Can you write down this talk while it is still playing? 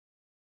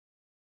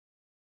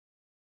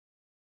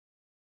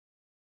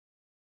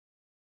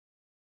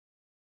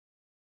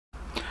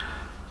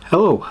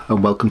Hello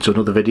and welcome to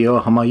another video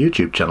on my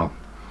YouTube channel.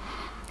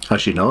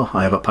 As you know,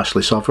 I have a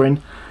Pashley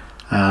Sovereign.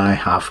 I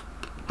have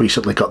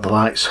recently got the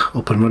lights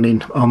up and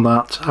running on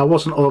that. I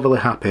wasn't overly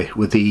happy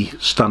with the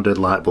standard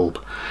light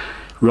bulb.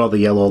 Rather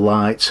yellow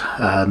light,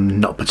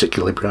 not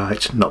particularly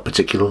bright, not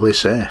particularly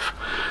safe.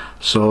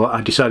 So I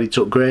decided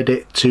to upgrade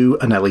it to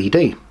an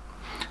LED.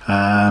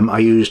 I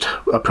used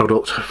a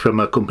product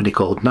from a company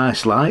called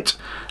Nicelite.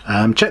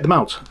 Check them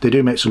out, they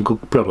do make some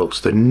good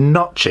products. They're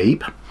not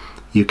cheap.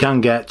 You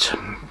can get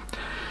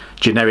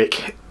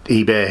generic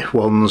eBay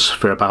ones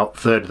for about a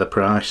third of the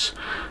price,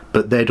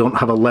 but they don't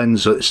have a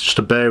lens. It's just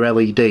a bare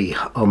LED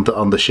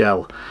on the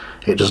shell.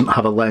 It doesn't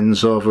have a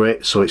lens over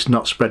it, so it's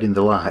not spreading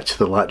the light.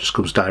 The light just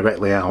comes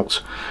directly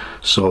out,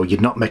 so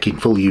you're not making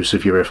full use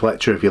of your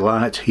reflector of your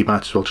light. You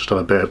might as well just have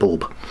a bare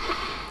bulb.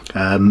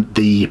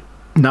 The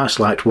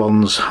Nicelite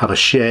ones have a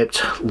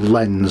shaped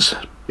lens,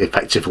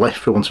 effectively,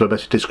 for want of a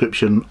better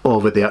description,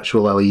 over the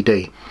actual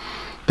LED.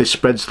 This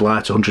spreads the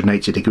light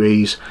 180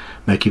 degrees,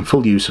 making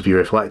full use of your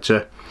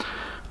reflector.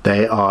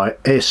 They are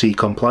AC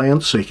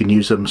compliant, so you can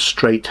use them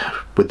straight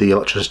with the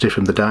electricity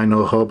from the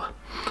dyno hub.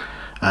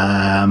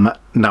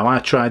 Now I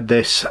tried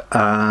this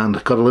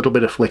and got a little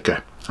bit of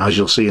flicker, as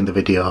you'll see in the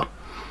video.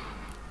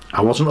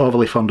 I wasn't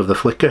overly fond of the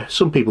flicker.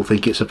 Some people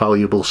think it's a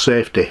valuable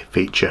safety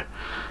feature.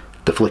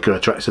 The flicker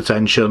attracts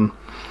attention.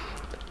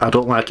 I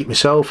don't like it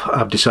myself.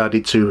 I've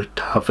decided to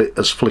have it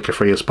as flicker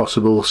free as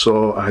possible,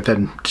 so I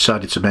then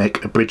decided to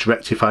make a bridge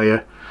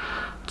rectifier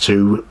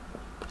to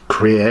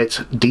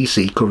create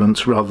DC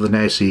current rather than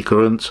AC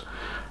current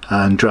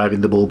and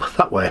driving the bulb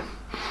that way.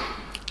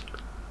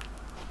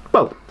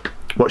 Well,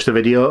 watch the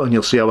video and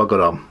you'll see how I got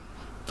on.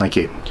 Thank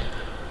you.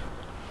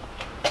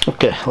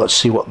 Okay, let's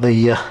see what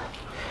the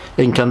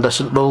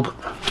incandescent bulb.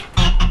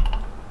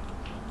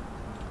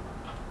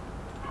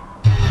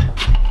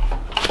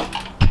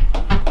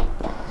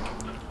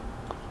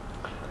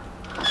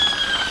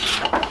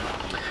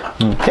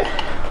 Okay.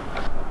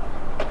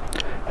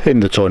 In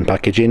the tone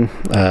packaging,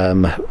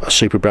 a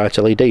super bright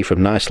LED from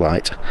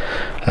Nicelite.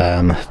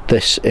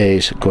 This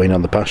is going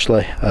on the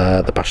Pashley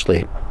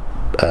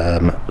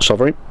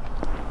Sovereign.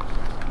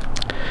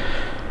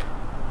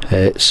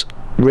 It's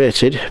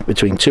rated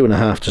between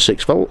 2.5 to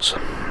 6 volts,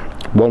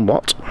 1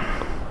 watt,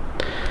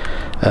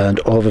 and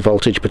over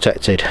voltage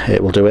protected.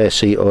 It will do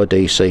AC or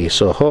DC,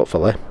 so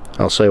hopefully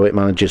I'll see how it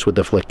manages with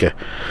the flicker.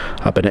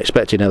 I've been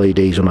expecting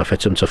LEDs when I fit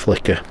them to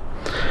flicker.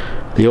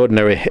 The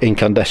ordinary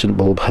incandescent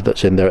bulb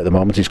that's in there at the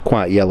moment is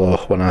quite yellow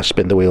when I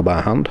spin the wheel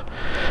by hand.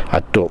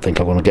 I don't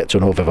think I'm going to get to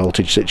an over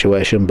voltage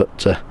situation,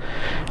 but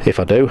if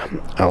I do,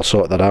 I'll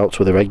sort that out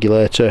with a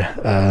regulator,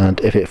 and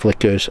if it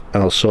flickers,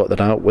 I'll sort that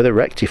out with a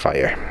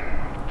rectifier.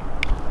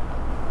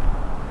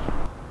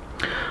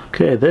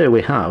 Okay, there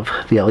we have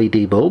the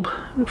LED bulb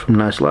from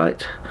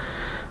Nicelite.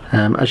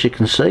 As you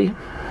can see,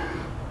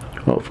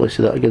 hopefully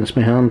see that against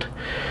my hand,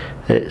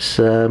 it's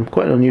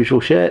quite an unusual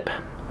shape,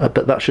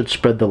 but that should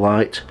spread the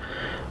light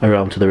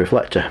around to the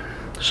reflector.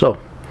 So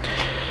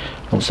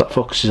once that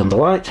focuses on the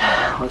light,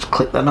 let's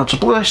click that onto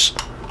place.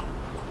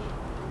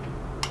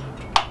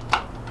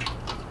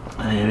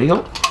 There we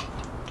go.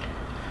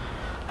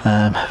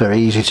 Very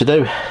easy to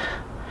do.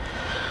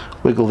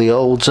 Wiggle the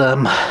old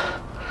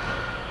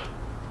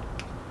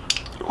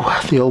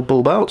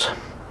bulb out.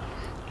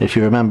 If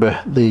you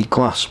remember, the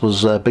glass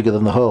was bigger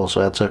than the hole,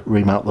 so I had to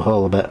remount the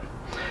hole a bit,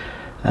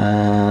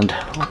 and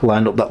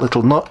line up that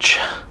little notch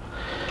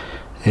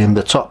in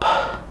the top.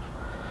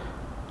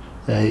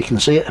 There you can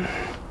see it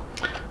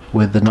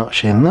with the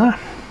notch in there.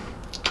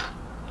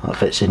 That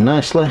fits in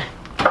nicely.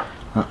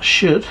 That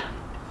should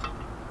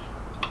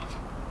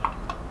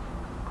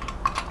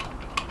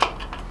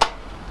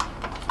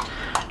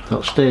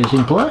that stays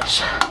in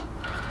place.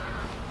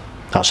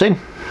 That's in.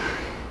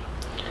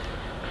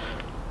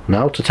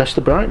 Now to test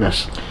the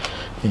brightness.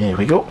 Here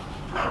we go.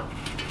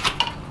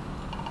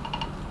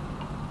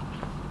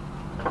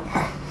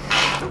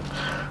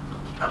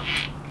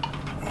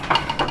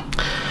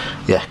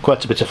 Yeah,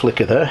 quite a bit of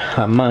flicker there.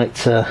 I might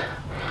see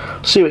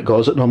how it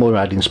goes at normal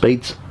riding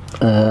speeds,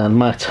 and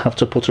might have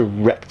to put a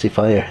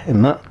rectifier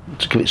in that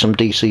to give it some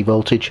DC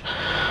voltage,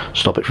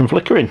 stop it from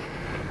flickering.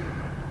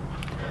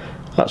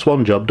 That's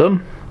one job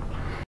done.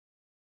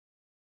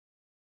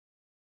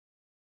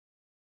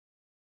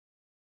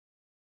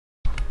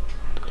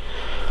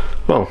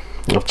 Well,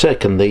 I've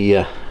taken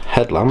the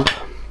headlamp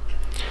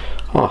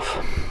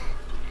off.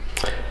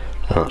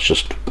 That's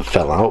just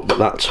fell out, but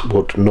that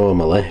would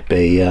normally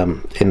be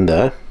in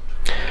there.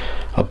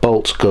 A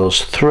bolt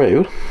goes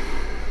through,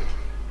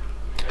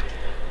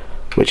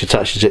 which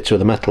attaches it to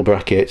the metal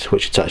bracket,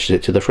 which attaches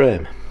it to the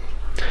frame.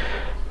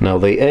 Now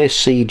the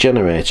AC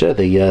generator,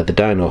 the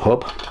dyno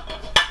hub,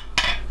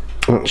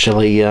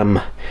 actually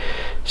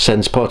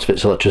sends part of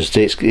its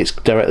electricity. It's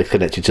directly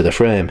connected to the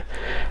frame.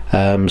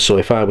 So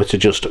if I were to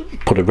just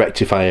put a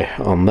rectifier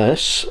on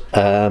this,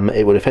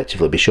 it would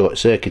effectively be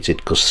short-circuited,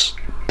 because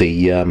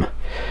the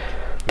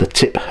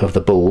tip of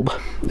the bulb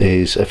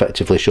is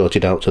effectively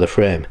shorted out to the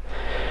frame.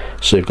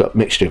 So you've got a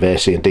mixture of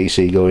AC and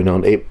DC going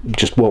on. It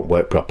just won't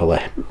work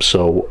properly.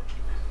 So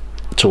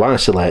to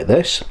isolate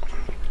this,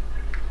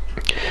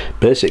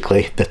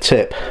 basically the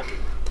tip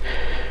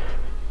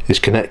is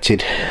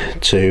connected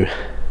to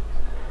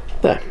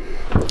there.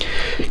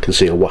 You can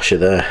see a washer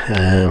there.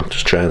 I'll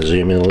just try and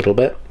zoom in a little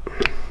bit.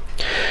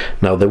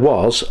 Now there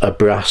was a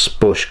brass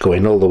bush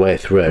going all the way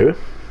through,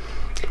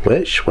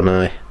 which when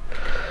I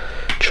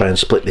try and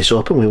split this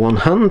open with one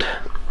hand,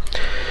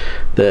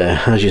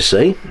 there, as you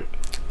see,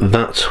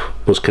 that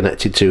was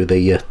connected to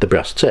the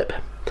brass tip,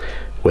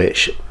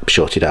 which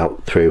shorted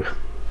out through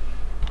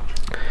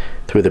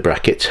the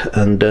bracket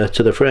and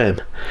to the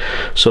frame.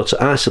 So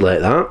to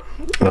isolate that,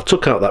 I've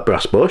took out that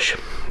brass bush.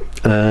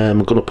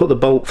 I'm going to put the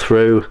bolt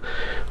through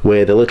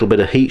with a little bit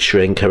of heat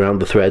shrink around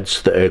the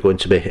threads that are going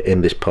to be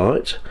in this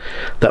part.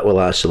 That will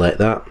isolate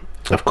that.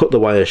 I've cut the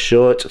wires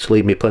short to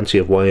leave me plenty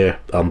of wire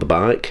on the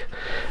bike,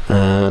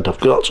 and I've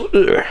got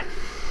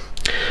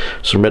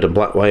some red and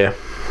black wire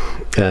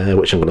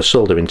which I'm going to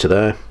solder into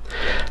there,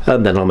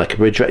 and then I'll make a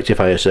bridge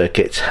rectifier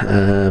circuit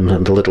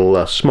and a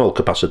little small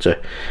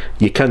capacitor.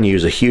 You can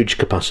use a huge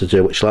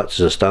capacitor which lights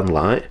as a stand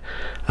light,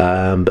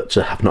 but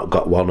I've not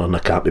got one and I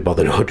can't be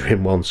bothered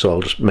ordering one, so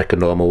I'll just make a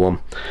normal one,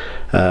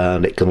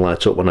 and it can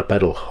light up when I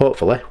pedal,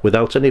 hopefully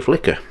without any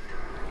flicker.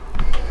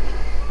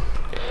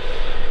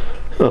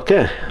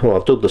 Okay, well,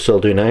 I've dug the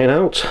soldering iron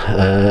out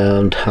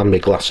and my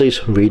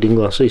glasses, reading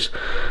glasses.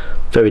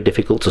 Very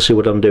difficult to see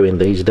what I'm doing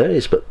these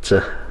days, but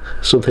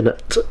something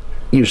that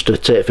used to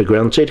take for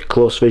granted,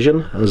 close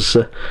vision,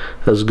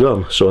 has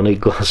gone. So I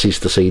need glasses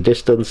to see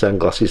distance and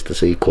glasses to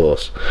see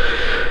close.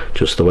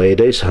 Just the way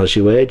it is. As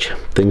you age,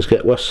 things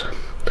get worse.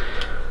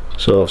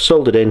 So I've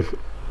soldered in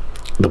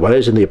the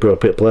wires in the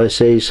appropriate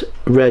places.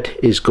 Red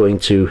is going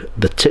to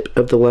the tip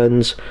of the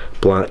lens.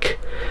 Black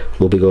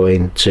will be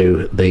going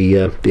to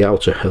the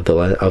outer of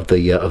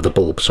the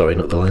bulb. Sorry,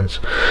 not the lens.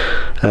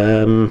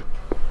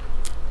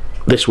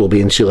 This will be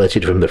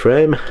insulated from the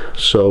frame,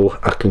 so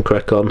I can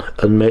crack on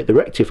and make the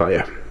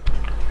rectifier.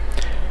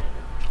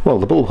 Well,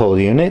 the bulb hole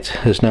unit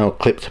is now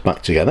clipped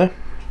back together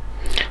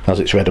as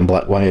its red and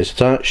black wires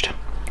attached,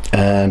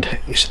 and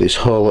it's this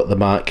hole at the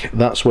back.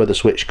 That's where the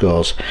switch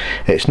goes.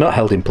 It's not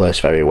held in place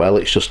very well.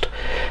 It's just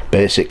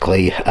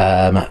basically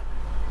a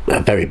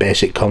very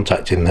basic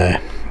contact in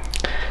there,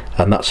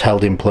 and that's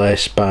held in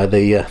place by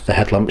the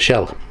headlamp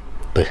shell,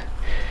 the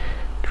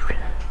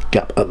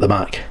gap at the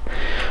back,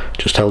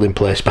 just held in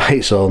place by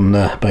its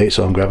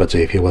own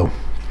gravity, if you will.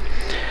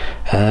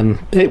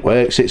 It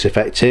works, it's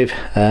effective,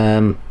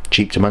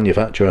 cheap to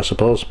manufacture, I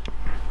suppose.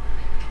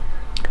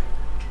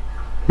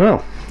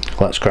 Well,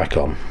 let's crack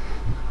on.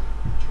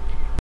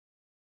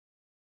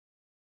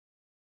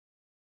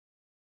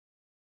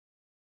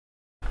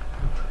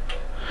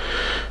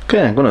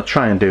 Okay, I'm going to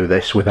try and do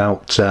this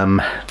without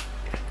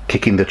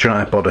kicking the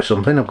tripod or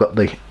something. I've got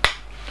the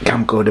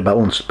camcorder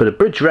balanced, but a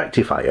bridge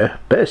rectifier,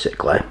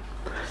 basically,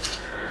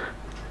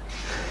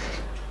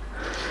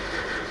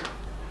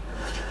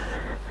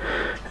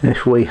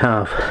 if we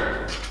have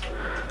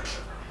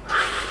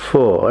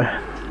 4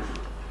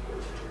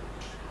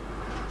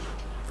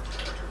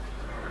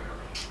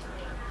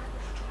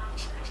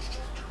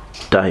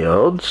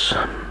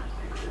 diodes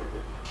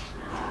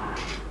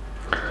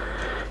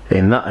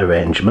in that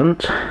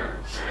arrangement,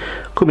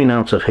 coming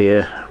out of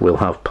here we'll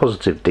have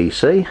positive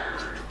DC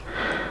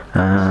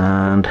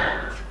and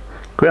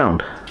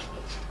ground,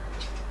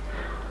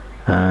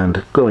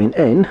 and going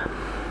in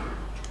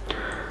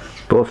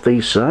both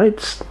these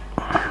sides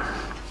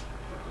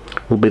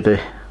will be the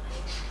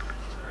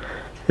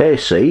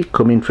AC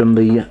coming from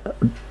the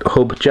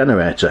hub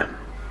generator.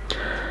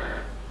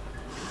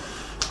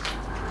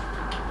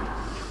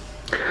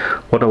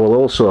 What I will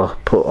also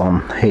put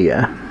on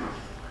here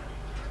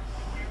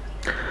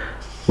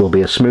will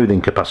be a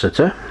smoothing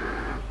capacitor,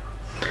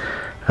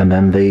 and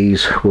then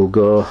these will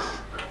go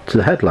to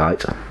the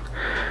headlight,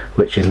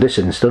 which in this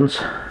instance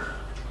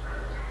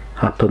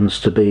happens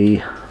to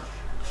be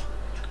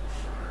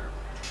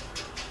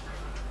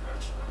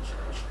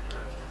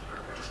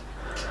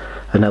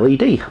an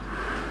LED.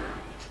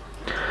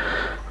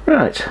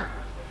 Right,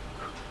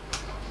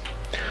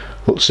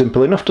 looks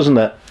simple enough, doesn't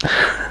it?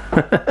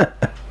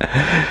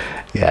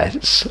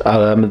 Yes,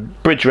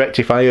 bridge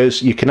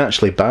rectifiers, you can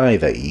actually buy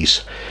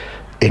these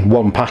in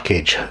one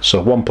package,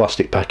 so one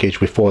plastic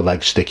package with 4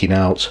 legs sticking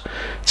out,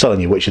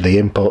 telling you which are the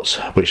inputs,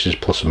 which is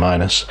plus and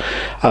minus.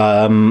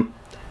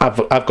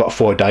 I've got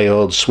 4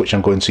 diodes which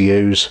I'm going to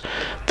use.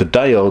 The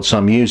diodes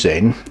I'm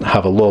using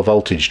have a low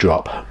voltage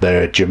drop.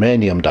 They're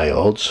germanium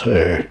diodes,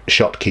 or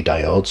Schottky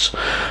diodes.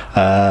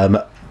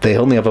 They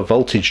only have a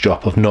voltage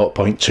drop of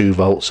 0.2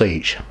 volts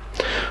each,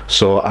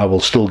 so I will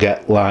still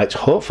get light,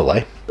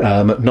 hopefully,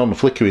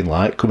 non-flickering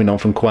light coming on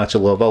from quite a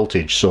low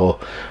voltage, so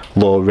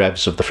low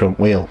revs of the front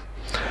wheel.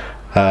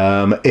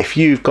 If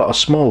you've got a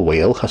small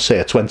wheel, I say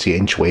a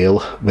 20-inch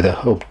wheel with a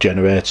hub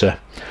generator,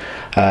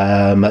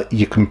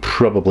 you can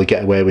probably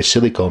get away with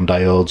silicone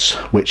diodes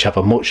which have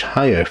a much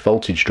higher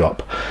voltage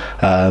drop.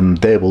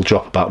 They will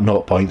drop about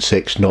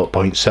 0.6,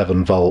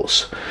 0.7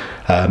 volts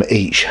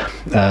each.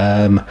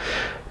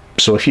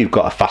 So if you've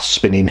got a fast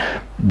spinning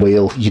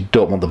wheel, you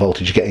don't want the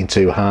voltage getting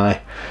too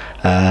high.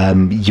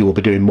 you will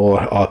be doing more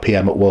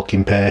RPM at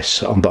walking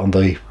pace on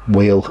the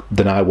wheel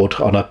than I would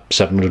on a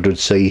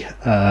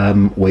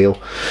 700C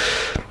wheel.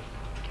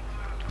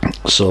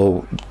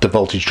 So the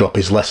voltage drop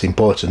is less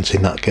important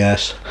in that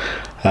case.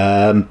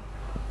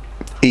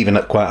 Even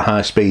at quite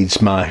high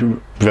speeds, my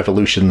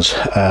revolutions,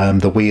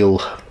 the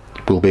wheel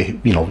will be,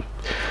 you know,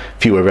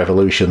 fewer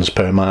revolutions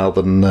per mile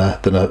than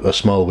a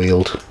small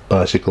wheeled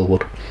bicycle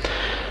would.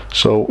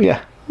 So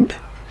yeah,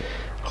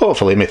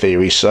 hopefully my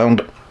theory's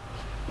sound.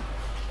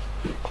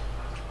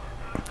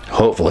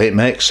 Hopefully it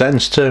makes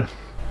sense too.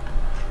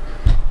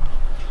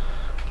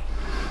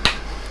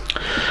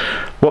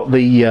 What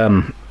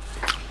the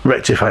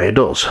rectifier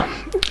does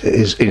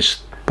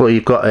is well,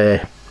 you've got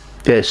a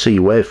AC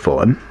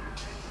waveform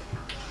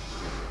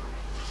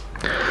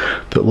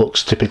that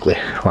looks typically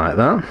like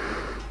that.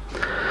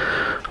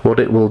 What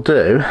it will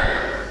do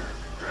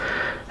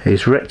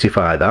is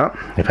rectify that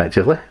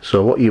effectively.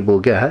 So what you will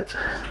get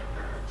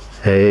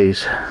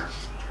is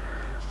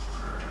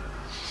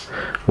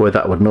where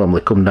that would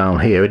normally come down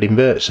here, it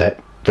inverts it.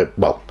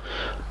 Well,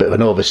 a bit of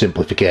an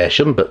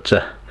oversimplification, but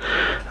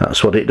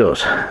that's what it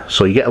does.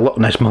 So you get a Loch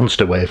Ness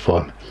Monster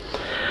waveform,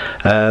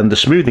 and the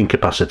smoothing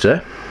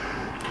capacitor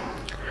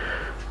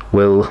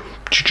will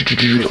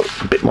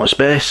a bit more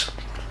space.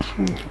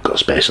 Got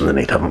space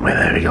underneath, haven't we?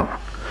 There we go.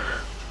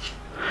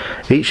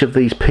 Each of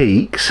these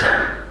peaks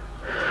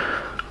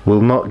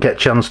will not get a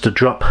chance to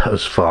drop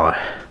as far.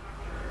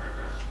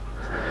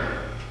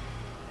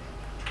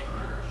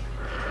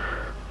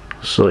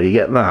 So you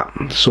get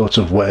that sort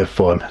of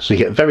waveform. So you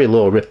get very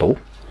low ripple.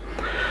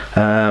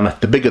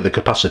 The bigger the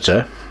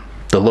capacitor,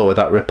 the lower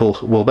that ripple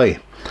will be.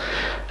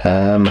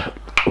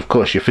 Of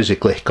course, you're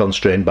physically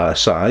constrained by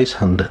size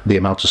and the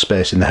amount of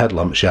space in the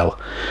headlamp shell.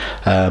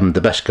 The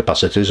best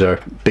capacitors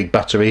are big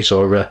batteries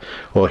or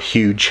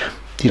huge,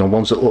 you know,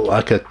 ones that look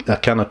like a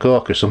can of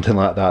Coke or something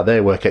like that.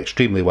 They work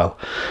extremely well.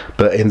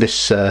 But in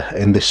this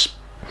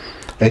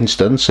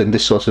instance, in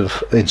this sort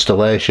of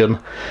installation,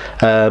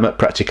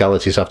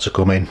 practicalities have to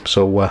come in.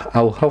 So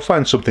I'll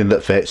find something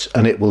that fits,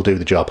 and it will do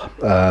the job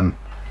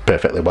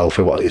perfectly well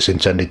for what it's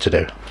intended to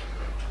do.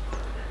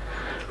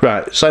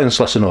 Right, science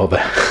lesson over.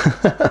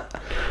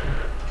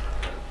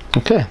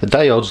 Okay, the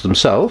diodes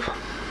themselves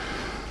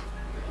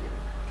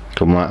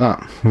come like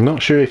that. I'm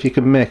not sure if you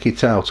can make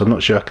it out. I'm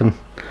not sure. I can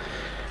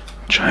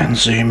try and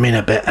zoom in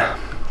a bit.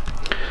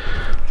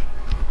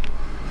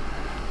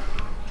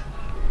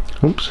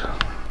 Oops.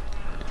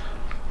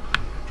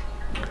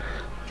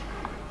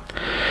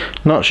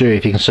 Not sure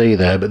if you can see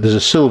there, but there's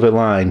a silver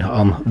line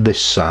on this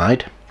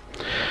side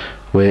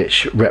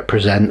which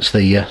represents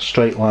the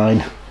straight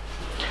line.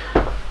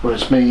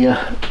 Where's my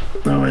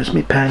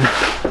pen?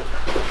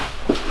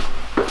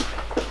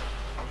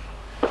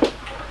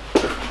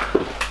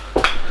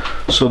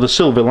 So the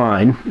silver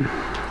line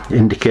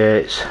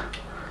indicates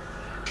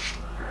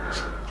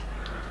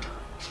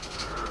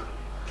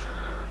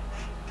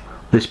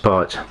this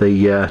part,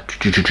 the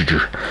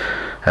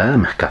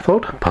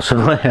cathode,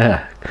 possibly.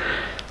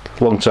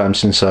 Long time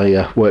since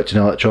I worked in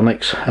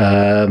electronics,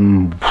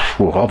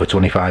 over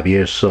 25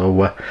 years,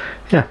 so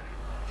yeah.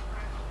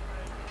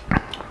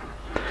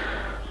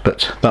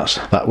 But that's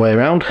that way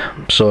around.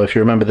 So if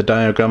you remember the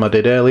diagram I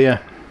did earlier,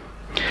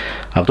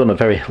 I've done a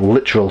very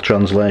literal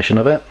translation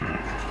of it,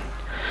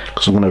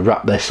 because I'm going to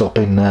wrap this up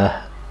in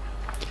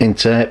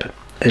tape.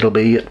 It'll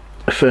be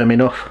firm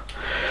enough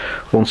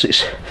once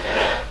it's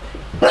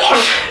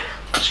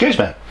excuse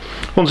me,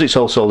 once it's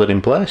all soldered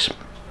in place.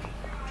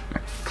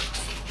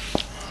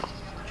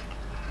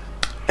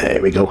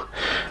 There we go.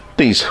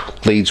 These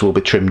leads will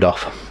be trimmed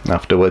off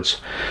afterwards.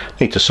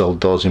 Need to solder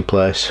those in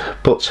place,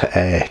 put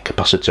a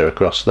capacitor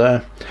across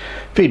there,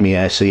 feed me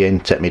AC in,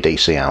 take me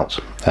DC out.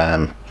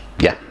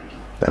 Yeah,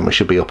 then we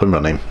should be up and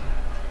running.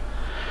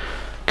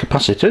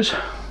 Capacitors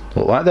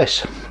look like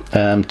this.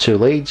 2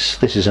 leads.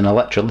 This is an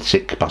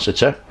electrolytic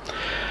capacitor.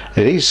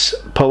 It is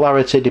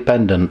polarity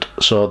dependent,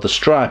 so the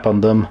stripe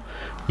on them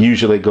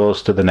usually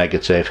goes to the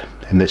negative.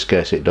 In this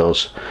case it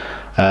does.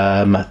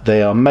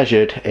 They are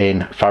measured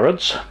in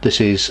farads. This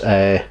is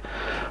a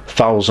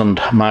 1000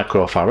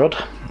 microfarad,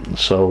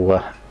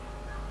 so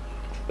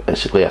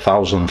basically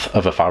 1,000th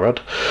of a farad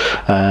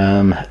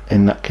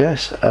in that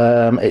case.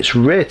 It's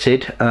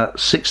rated at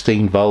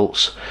 16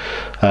 volts.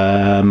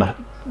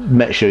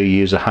 Make sure you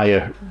use a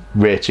higher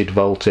rated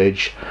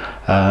voltage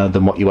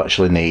than what you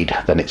actually need,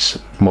 then it's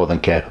more than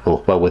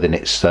capable, well within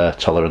its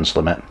tolerance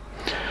limit.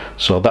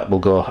 So that will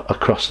go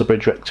across the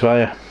bridge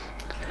rectifier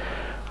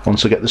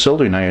once I get the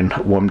soldering iron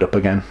warmed up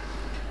again.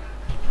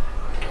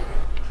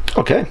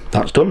 Okay,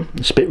 that's done.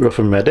 It's a bit rough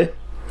and ready.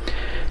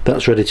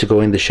 That's ready to go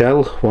in the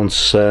shell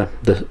once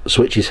the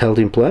switch is held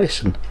in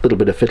place, and a little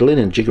bit of fiddling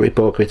and jiggery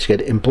pokery to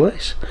get it in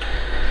place.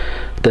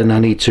 Then I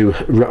need to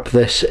wrap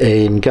this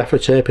in gaffer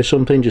tape or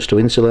something just to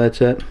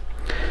insulate it.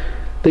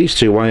 These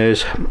 2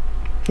 wires,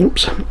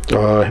 oops,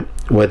 are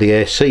where the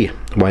AC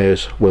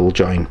wires will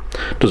join.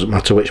 Doesn't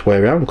matter which way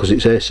around because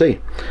it's AC,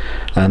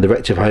 and the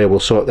rectifier will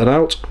sort that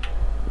out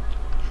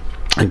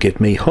and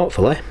give me,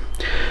 hopefully,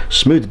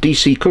 smooth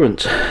DC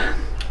current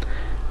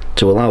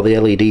to allow the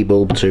LED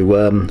bulb to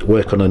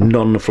work on a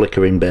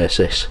non-flickering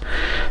basis.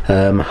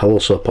 I'll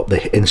also put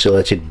the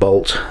insulated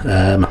bolt,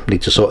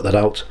 need to sort that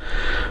out,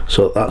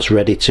 so that's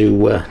ready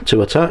to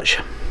attach.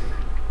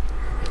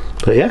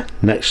 But yeah,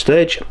 next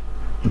stage,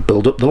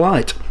 build up the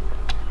light.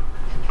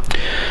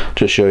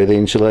 Just show you the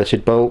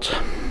insulated bolt,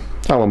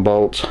 Allen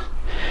bolt,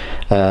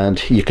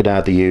 and you could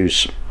either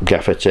use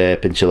gaffer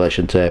tape,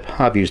 insulation tape.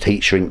 I've used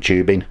heat shrink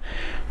tubing,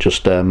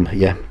 just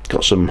yeah,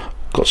 got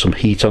some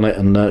heat on it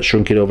and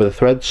shrunk it over the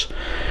threads.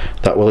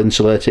 That will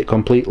insulate it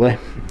completely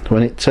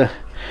when it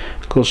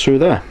goes through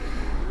there.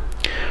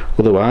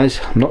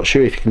 Otherwise, I'm not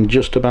sure if you can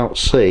just about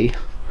see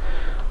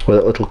where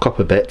that little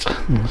copper bit,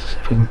 let's see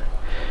if we can,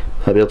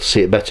 I'll be able to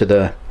see it better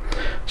there.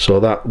 So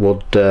that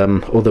would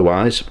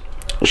otherwise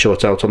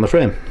short out on the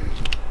frame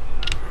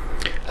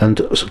and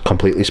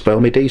completely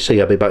spoil me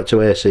DC. I'll be back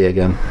to AC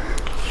again.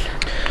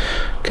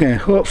 Okay,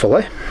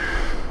 hopefully,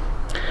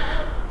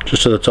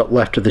 just to the top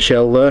left of the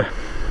shell there,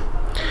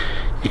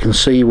 you can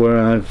see where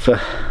I've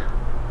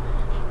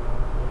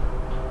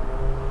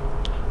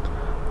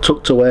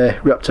tucked away,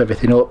 wrapped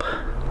everything up.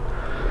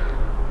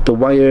 The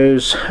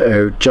wires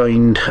are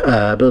joined,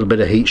 a little bit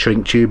of heat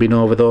shrink tubing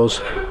over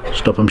those,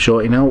 stop them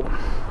shorting out.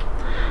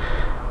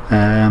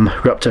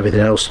 Wrapped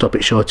everything else, stop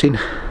it shorting.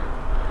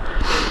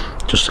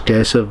 Just a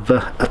case of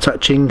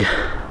attaching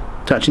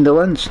the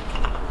lens.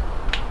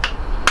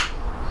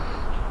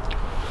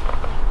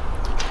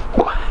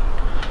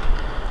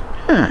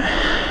 Yeah.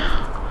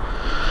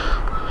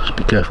 Just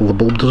be careful the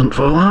bulb doesn't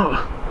fall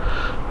out.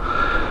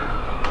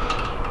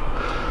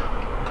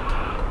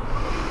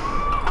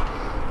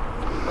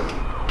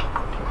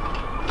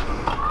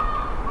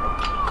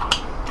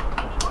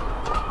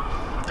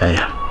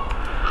 There.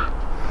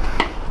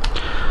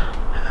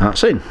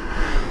 That's in.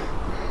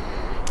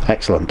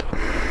 Excellent.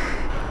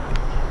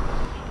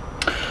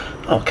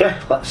 Okay,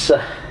 let's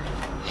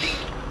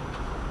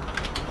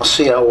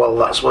see how well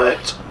that's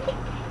worked.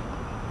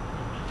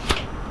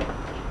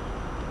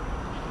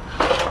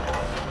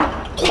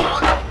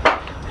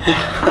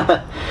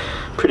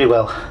 Pretty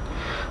well.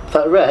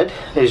 That red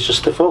is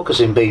just the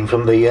focusing beam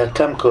from the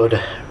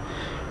camcorder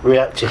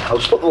reacting. I'll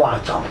just put the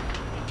light on.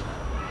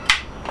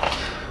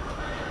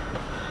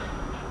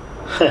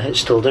 It's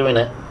still doing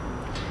it.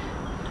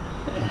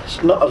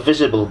 It's not a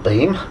visible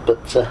beam,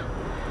 but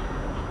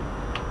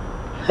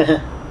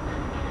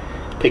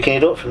picking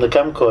it up from the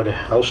camcorder.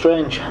 How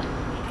strange.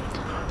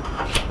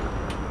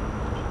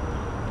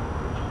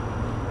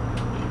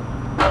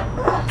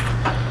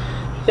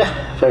 Yeah,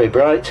 very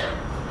bright.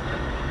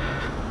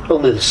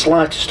 Only the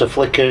slightest of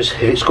flickers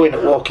if it's going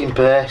at walking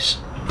pace.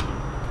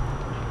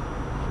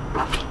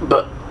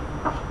 But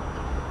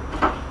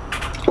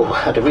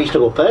at a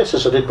reasonable pace,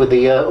 as I did with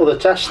the other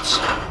tests.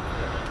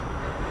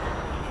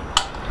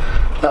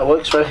 That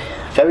works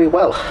very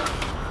well.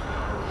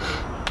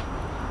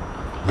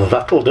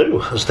 That'll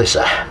do, as they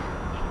say.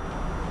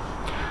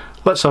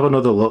 Let's have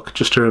another look,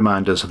 just to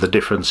remind us of the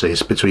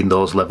differences between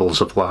those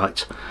levels of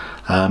light.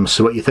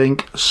 See what you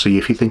think, see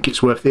if you think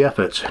it's worth the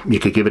effort. You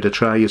could give it a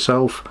try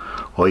yourself,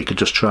 or you could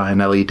just try an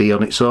LED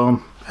on its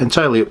own.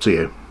 Entirely up to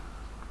you.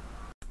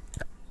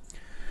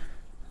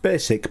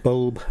 Basic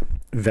bulb,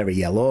 very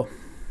yellow.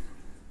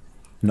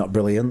 Not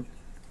brilliant.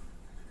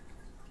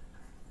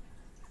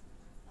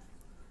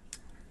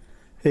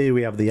 Here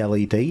we have the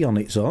LED on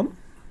its own,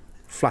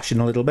 flashing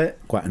a little bit,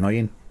 quite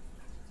annoying.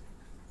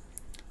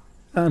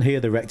 And here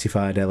the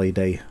rectified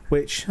LED,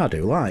 which I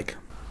do like.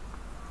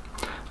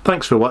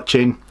 Thanks for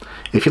watching.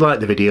 If you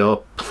liked the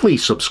video,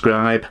 please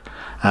subscribe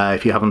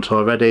if you haven't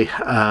already,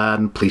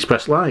 and please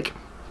press like.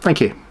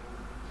 Thank you.